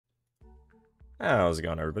How's it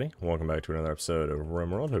going, everybody? Welcome back to another episode of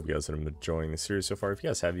RimWorld. Hope you guys have been enjoying the series so far. If you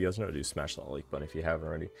guys have, you guys know to smash that like button if you haven't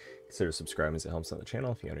already. Consider subscribing as it helps out the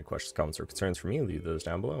channel. If you have any questions, comments, or concerns for me, leave those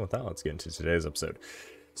down below. With that, let's get into today's episode.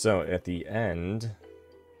 So, at the end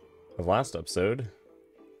of last episode,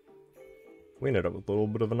 we ended up with a little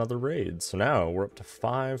bit of another raid. So now we're up to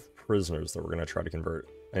 5 prisoners that we're going to try to convert.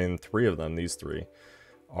 And 3 of them, these 3,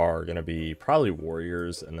 are going to be probably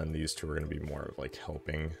warriors, and then these 2 are going to be more of like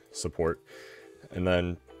helping support. And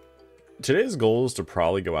then today's goal is to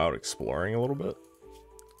probably go out exploring a little bit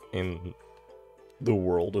in the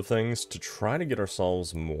world of things to try to get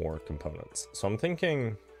ourselves more components. So I'm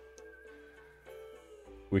thinking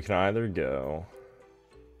we can either go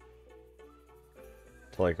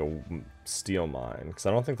to like a steel mine, because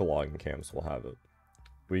I don't think the logging camps will have it.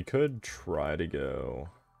 We could try to go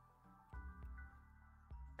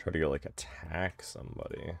like attack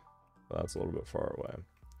somebody, but that's a little bit far away.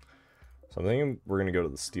 So I'm thinking we're going to go to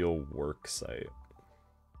the steel work site,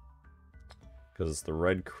 because it's the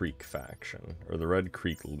Red Creek faction, or the Red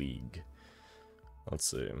Creek League. Let's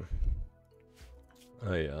see.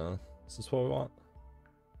 Oh yeah, is this what we want?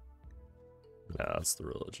 Nah, that's the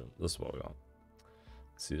religion. This is what we want.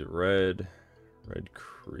 Let's see, the Red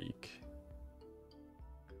Creek.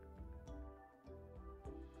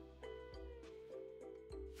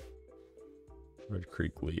 Red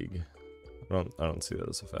Creek League. I don't see that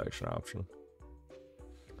as a faction option.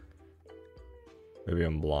 Maybe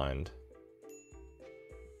I'm blind.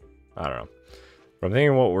 I don't know. But I'm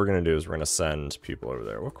thinking what we're going to do is we're going to send people over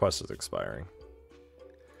there. What quest is expiring?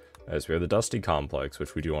 As we have the Dusty Complex,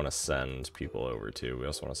 which we do want to send people over to. We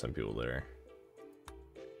also want to send people there.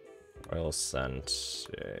 I'll send...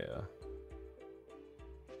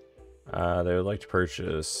 Yeah. They would like to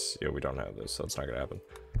purchase... Yeah, we don't have this, so it's not going to happen.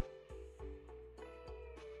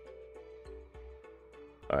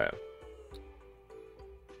 Oh yeah.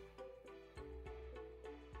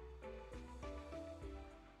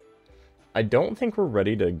 I don't think we're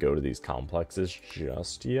ready to go to these complexes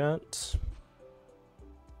just yet.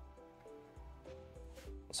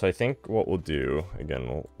 So I think what we'll do, again,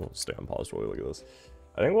 we'll stay on pause while we look at this.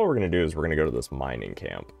 I think what we're going to do is we're going to go to this mining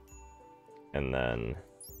camp. And then...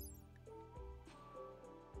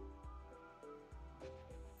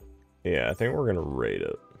 Yeah, I think we're going to raid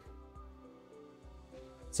it.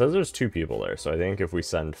 It says there's 2 people there, so I think if we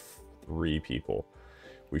send 3 people,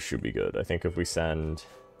 we should be good. I think if we send...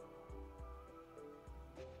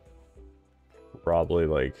 Probably,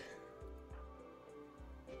 like...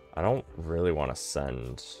 I don't really want to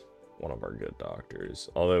send one of our good doctors.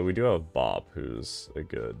 Although we do have Bob, who's a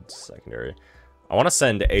good secondary. I want to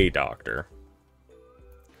send a doctor.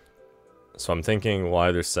 So I'm thinking we'll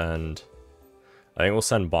either send... I think we'll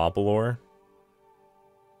send Bobalore.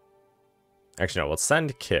 Actually, no, let's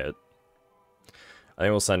send Kit. I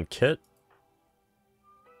think we'll send Kit,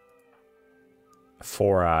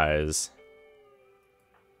 Four Eyes,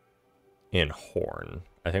 and Horn.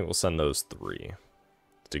 I think we'll send those 3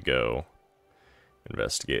 to go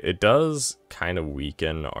investigate. It does kind of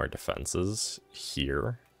weaken our defenses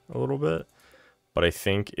here a little bit, but I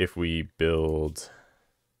think if we build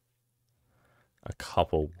a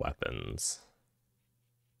couple weapons...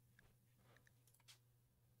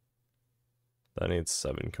 That needs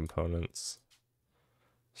 7 components.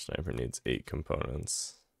 Sniper needs 8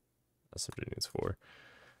 components. SMG needs 4. And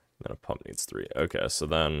then a pump needs 3. Okay, so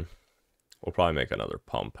then we'll probably make another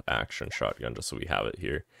pump action shotgun just so we have it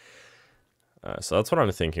here. So that's what I'm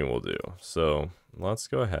thinking we'll do. So let's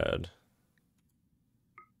go ahead.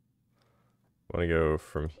 I want to go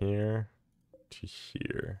from here to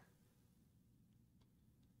here.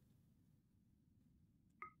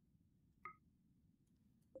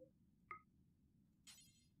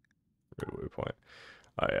 Waypoint.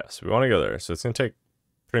 Oh yeah, so we want to go there. So it's going to take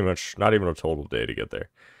pretty much not even a total day to get there.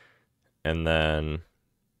 And then...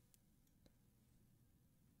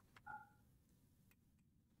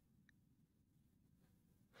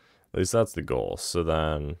 At least that's the goal. So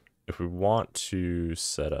then, if we want to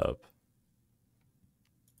set up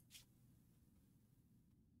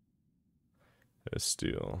a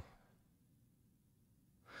steel...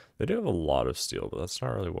 They do have a lot of steel, but that's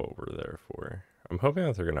not really what we're there for. I'm hoping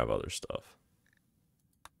that they're going to have other stuff.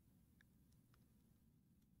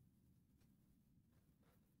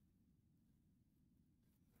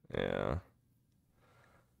 Yeah.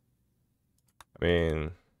 I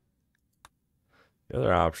mean, the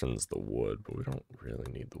other option is the wood, but we don't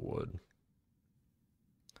really need the wood.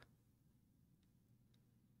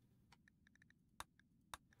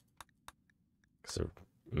 So,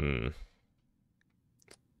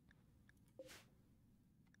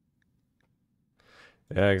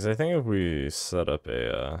 Yeah, because I think if we set up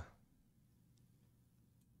a,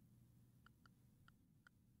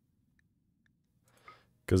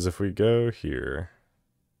 because if we go here,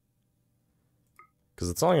 because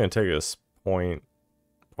it's only going to take us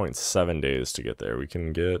 0.7 days to get there, we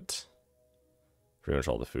can get pretty much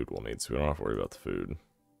all the food we'll need, so we don't have to worry about the food.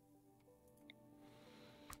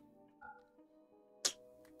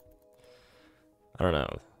 I don't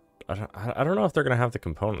know. I don't know if they're going to have the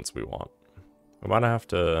components we want. We might have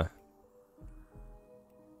to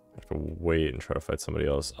wait and try to fight somebody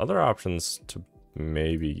else. Other options to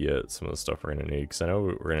maybe get some of the stuff we're going to need, because I know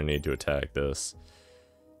we're going to need to attack this.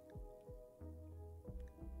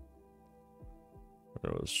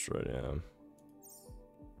 Where was right now?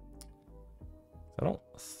 I don't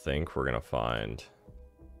think we're going to find...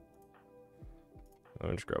 Let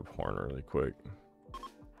me just grab horn really quick.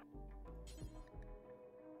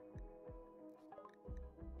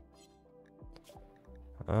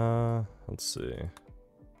 Let's see.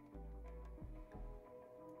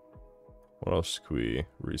 What else can we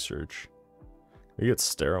research? We get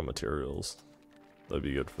sterile materials. That'd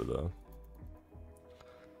be good for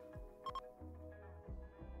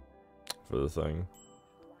the thing.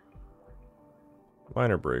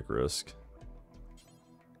 Minor break risk.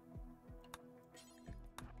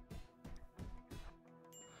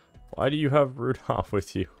 Why do you have Rudolph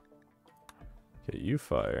with you? Okay, you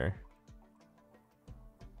fire.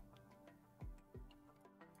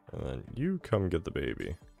 And then you come get the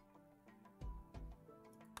baby.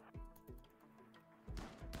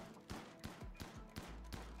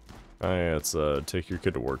 Oh yeah, it's take your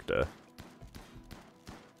kid to work day.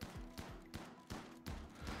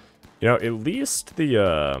 You know, at least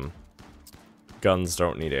the guns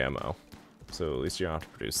don't need ammo. So at least you don't have to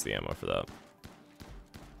produce the ammo for that.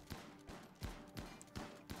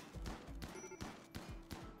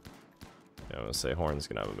 Yeah, I'm gonna say Horn's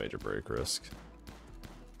gonna have a major break risk.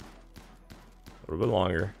 A little bit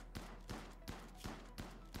longer.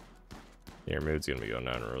 Your mood's gonna be going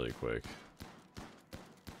down really quick.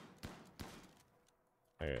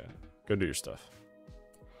 Yeah, go do your stuff.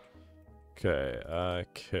 Okay,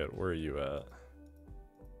 Kit, where are you at?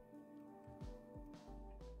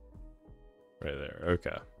 Right there,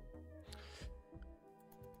 okay.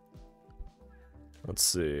 Let's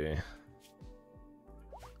see.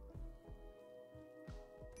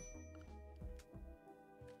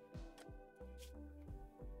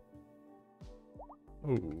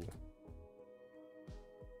 Ooh.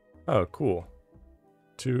 Oh, cool.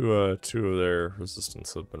 Two of their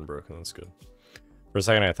resistance have been broken. That's good. For a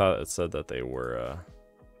second, I thought it said that they were,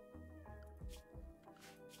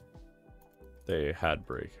 they had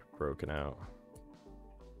broken out.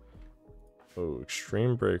 Oh,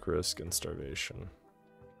 extreme break risk and starvation.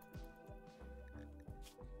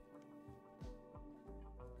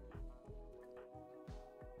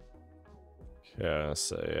 Yeah,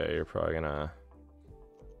 so yeah, you're probably gonna...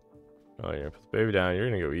 Oh, you're gonna put the baby down, you're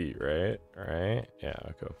gonna go eat, right? Right? Yeah,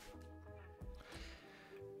 okay.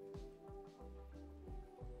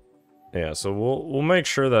 Yeah, so we'll make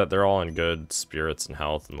sure that they're all in good spirits and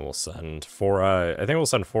health, and we'll send Four Eye. I think we'll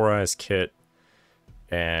send Four Eyes, Kit,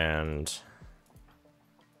 and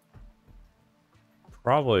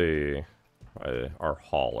probably our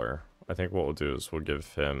hauler. I think what we'll do is we'll give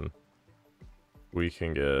him. We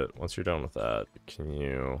can get, once you're done with that, can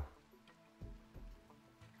you?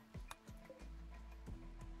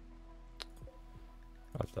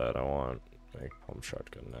 Not that, I want make pump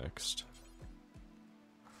shotgun next.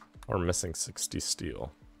 We're missing 60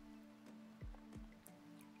 steel.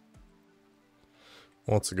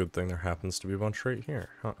 Well, it's a good thing there happens to be a bunch right here,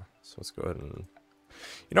 huh? So let's go ahead and...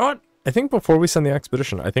 You know what? I think before we send the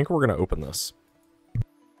expedition, I think we're going to open this.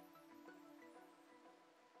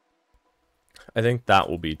 I think that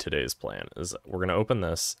will be today's plan, is we're going to open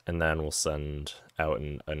this, and then we'll send out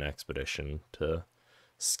an expedition to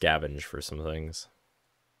scavenge for some things.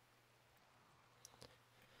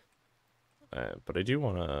 But I do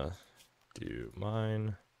want to do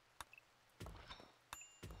mine.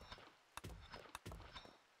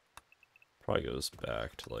 Probably goes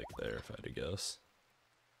back to like there if I had to guess.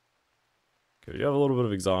 Okay, you have a little bit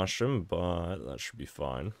of exhaustion, but that should be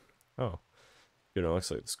fine. Oh, you know, it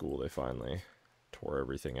looks like the school they finally tore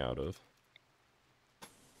everything out of.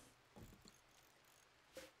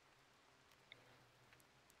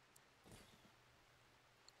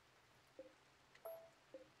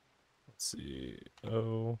 Let's see.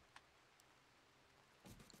 Oh.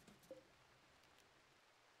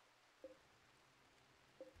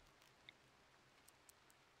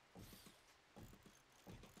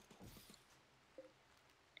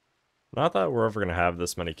 Not that we're ever going to have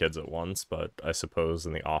this many kids at once, but I suppose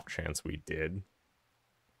in the off chance we did.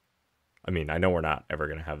 I mean, I know we're not ever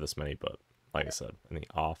going to have this many, but like I said, in the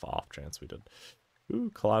off chance we did.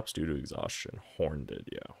 Ooh, collapsed due to exhaustion. Horn did,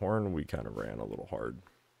 yeah. Horn, we kind of ran a little hard.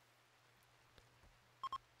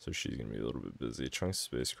 So she's going to be a little bit busy. Chunks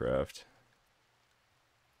spacecraft.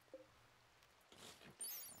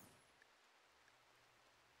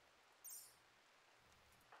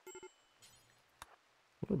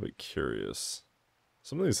 A little bit curious.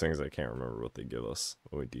 Some of these things I can't remember what they give us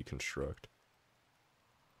when we deconstruct.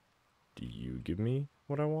 Do you give me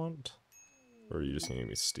what I want? Or are you just gonna give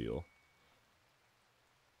me steel?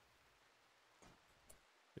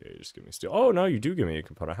 Yeah, you just give me steel. Oh, no, you do give me a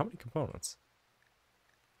component. How many components?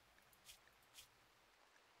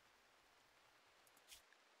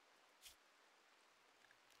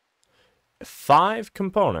 Five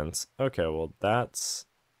components? Okay, well, that's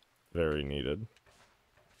very needed.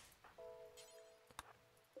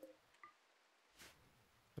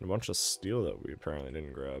 And a bunch of steel that we apparently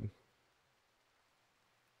didn't grab.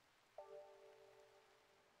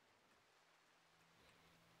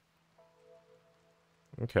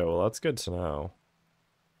 Okay, well, that's good to know.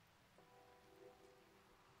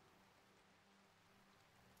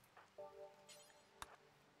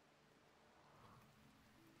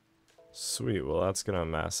 Sweet, well, that's gonna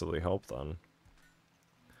massively help then.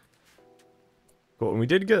 Cool, and we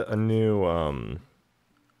did get a new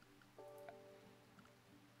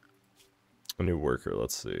worker,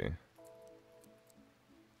 let's see.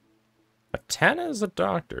 A 10 as a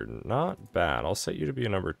doctor, not bad. I'll set you to be a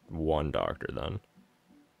number 1 doctor then.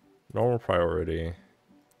 Normal priority.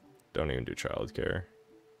 Don't even do childcare.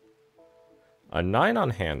 A 9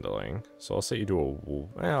 on handling, so I'll set you to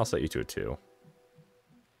I'll set you to a 2.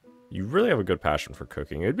 You really have a good passion for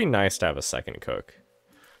cooking. It'd be nice to have a second cook.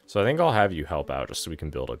 So I think I'll have you help out just so we can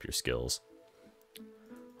build up your skills.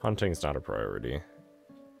 Hunting's not a priority.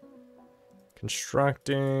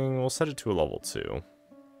 Constructing, we'll set it to a level 2.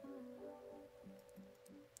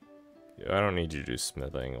 Yeah, I don't need you to do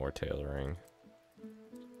smithing or tailoring.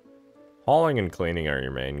 Hauling and cleaning are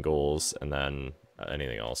your main goals, and then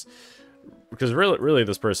anything else. Because really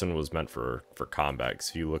this person was meant for combat. Because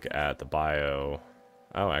if you look at the bio...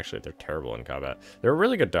 Oh, actually, they're terrible in combat. They're a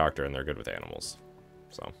really good doctor, and they're good with animals.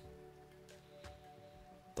 So...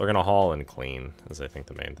 they're gonna haul and clean, as I think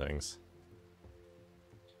the main things.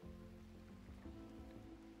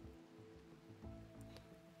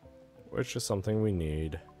 Which is something we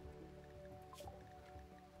need.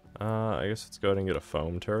 I guess let's go ahead and get a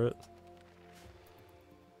foam turret.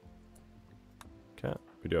 Okay,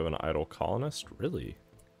 we do have an idle colonist? Really?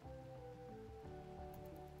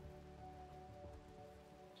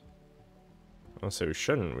 I'll say we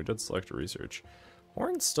shouldn't. We did select research.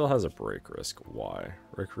 Horn still has a break risk. Why?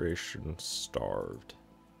 Recreation starved.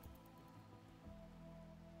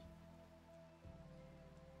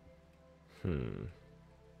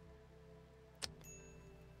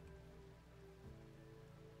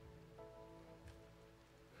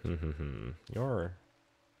 You're...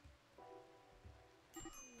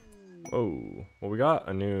 Oh, well, we got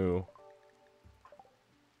a new...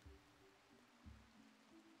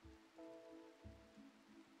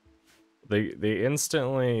 They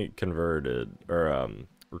instantly converted, or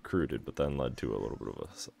recruited, but then led to a little bit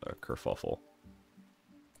of a kerfuffle.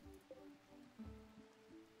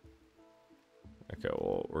 Okay,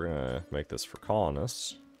 well, we're gonna make this for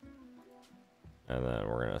colonists. And then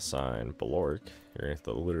we're gonna assign Balork. You're gonna have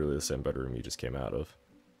literally the same bedroom you just came out of.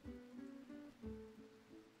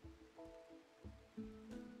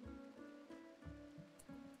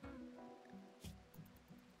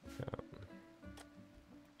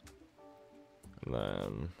 And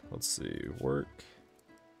then, let's see, work.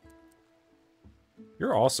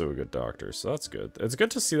 You're also a good doctor, so that's good. It's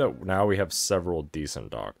good to see that now we have several decent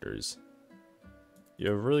doctors. You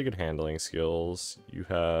have really good handling skills. You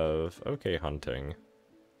have okay hunting.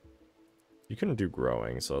 You couldn't do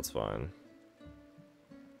growing, so that's fine.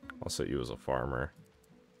 I'll set you as a farmer.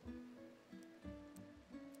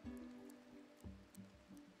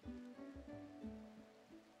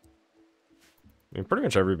 I mean, pretty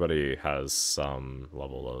much everybody has some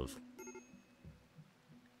level of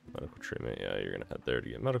medical treatment. Yeah, you're gonna head there to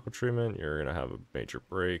get medical treatment. You're gonna have a major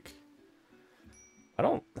break. I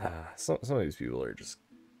don't... some of these people are just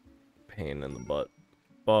pain in the butt.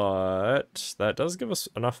 But that does give us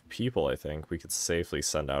enough people, I think. We could safely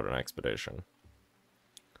send out an expedition.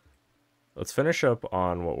 Let's finish up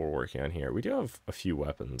on what we're working on here. We do have a few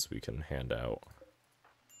weapons we can hand out.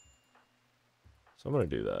 So I'm going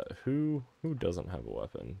to do that. Who doesn't have a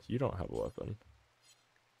weapon? You don't have a weapon.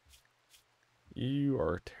 You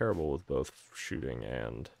are terrible with both shooting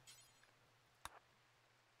and...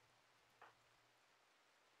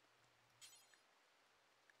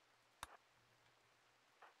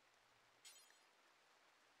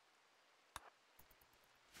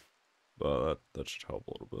 But that should help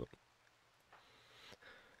a little bit.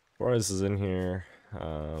 Boris is in here.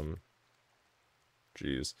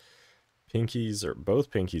 Jeez.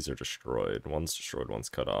 Both pinkies are destroyed. One's destroyed, one's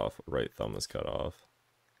cut off. Right thumb is cut off.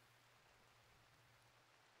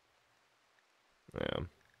 Yeah.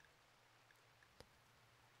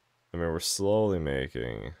 I mean, we're slowly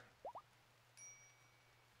making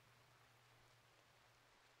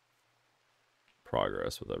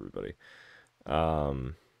progress with everybody.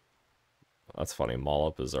 That's funny.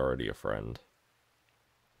 Mollop is already a friend.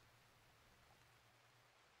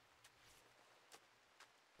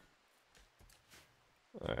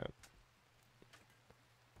 Alright.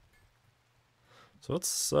 So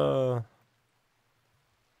let's,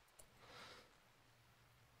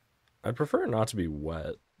 I'd prefer it not to be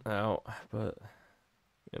wet out, but,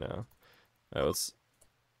 you know. Alright, let's...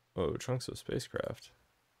 Oh, chunks of spacecraft.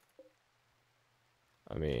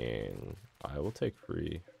 I mean, I will take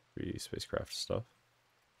free spacecraft stuff.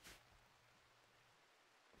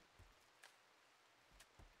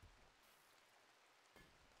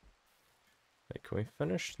 Hey, can we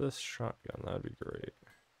finish this shotgun? That'd be great.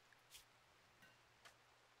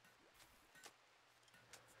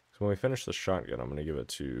 So when we finish the shotgun, I'm going to give it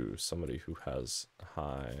to somebody who has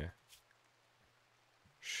high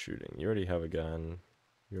shooting. You already have a gun.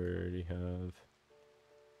 You already have...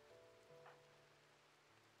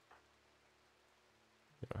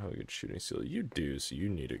 You don't have a good shooting skill. You do, so you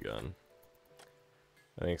need a gun.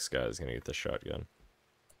 I think Sky's going to get the shotgun.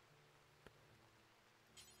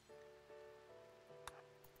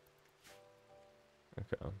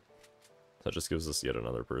 Okay. That just gives us yet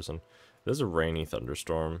another person. There's a rainy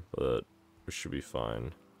thunderstorm, but we should be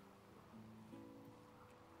fine.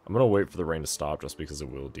 I'm gonna wait for the rain to stop just because it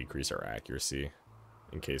will decrease our accuracy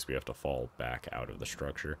in case we have to fall back out of the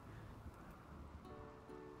structure.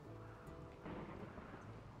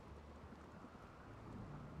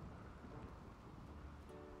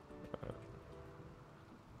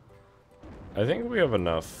 I think we have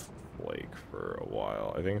enough flake for a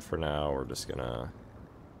while. I think for now we're just gonna...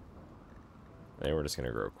 I think we're just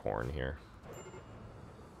gonna grow corn here.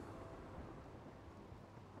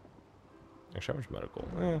 Actually, how much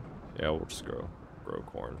medical? Yeah, we'll just grow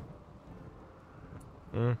corn.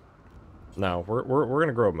 No, we're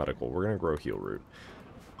gonna grow medical. We're gonna grow heal root,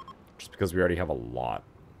 just because we already have a lot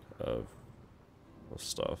of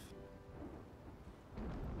stuff.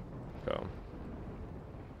 Okay.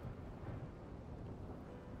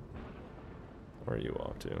 Where are you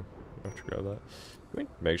off to? I have to grab that. Can we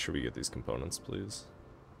make sure we get these components, please?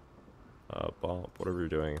 Bob, whatever you're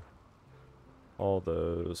doing. All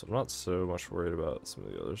those. I'm not so much worried about some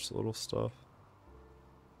of the other little stuff.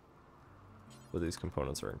 But these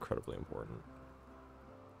components are incredibly important.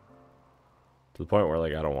 To the point where,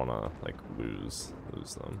 like, I don't want to, like, lose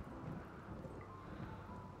them.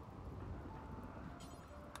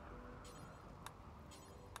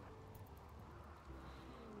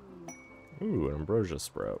 Ooh, an ambrosia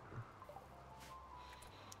sprout.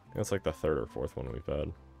 That's like the third or fourth one we've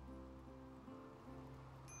had.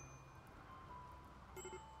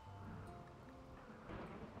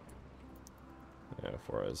 Yeah,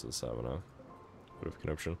 4 eyes is having a bit of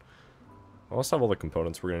conniption. I also have all the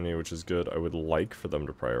components we're gonna need, which is good. I would like for them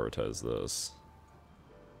to prioritize this.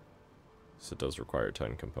 So it does require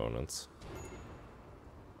 10 components.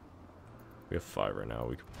 We have 5 right now.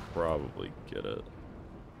 We could probably get it.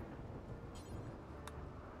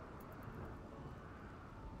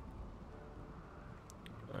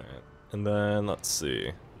 Alright. And then, let's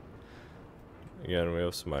see. Again, we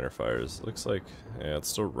have some minor fires. Looks like, yeah, it's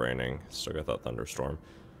still raining. Still got that thunderstorm.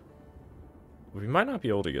 We might not be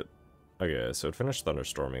able to get... Okay, so it finished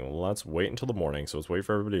thunderstorming. Well, let's wait until the morning, so let's wait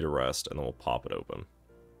for everybody to rest, and then we'll pop it open.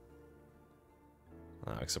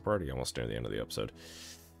 Except we're already almost near the end of the episode.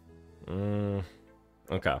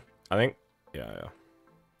 Okay. I think... Yeah.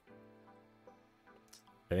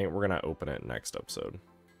 I think we're gonna open it next episode.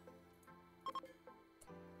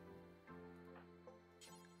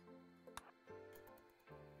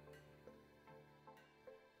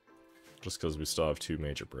 Just because we still have 2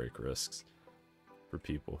 major break risks for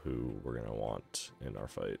people who we're going to want in our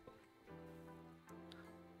fight.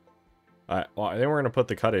 Well, I think we're going to put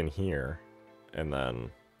the cut in here, and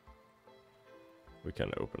then we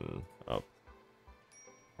can open up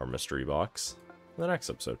our mystery box in the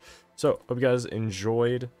next episode. So, hope you guys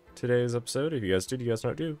enjoyed today's episode. If you guys did, you guys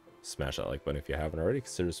know what to do. smash that like button if you haven't already.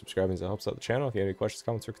 Consider subscribing as it helps out the channel. If you have any questions,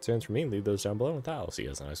 comments, or concerns for me, leave those down below. With that, I'll see you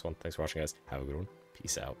guys in the next one. Thanks for watching, guys. Have a good one.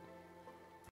 Peace out.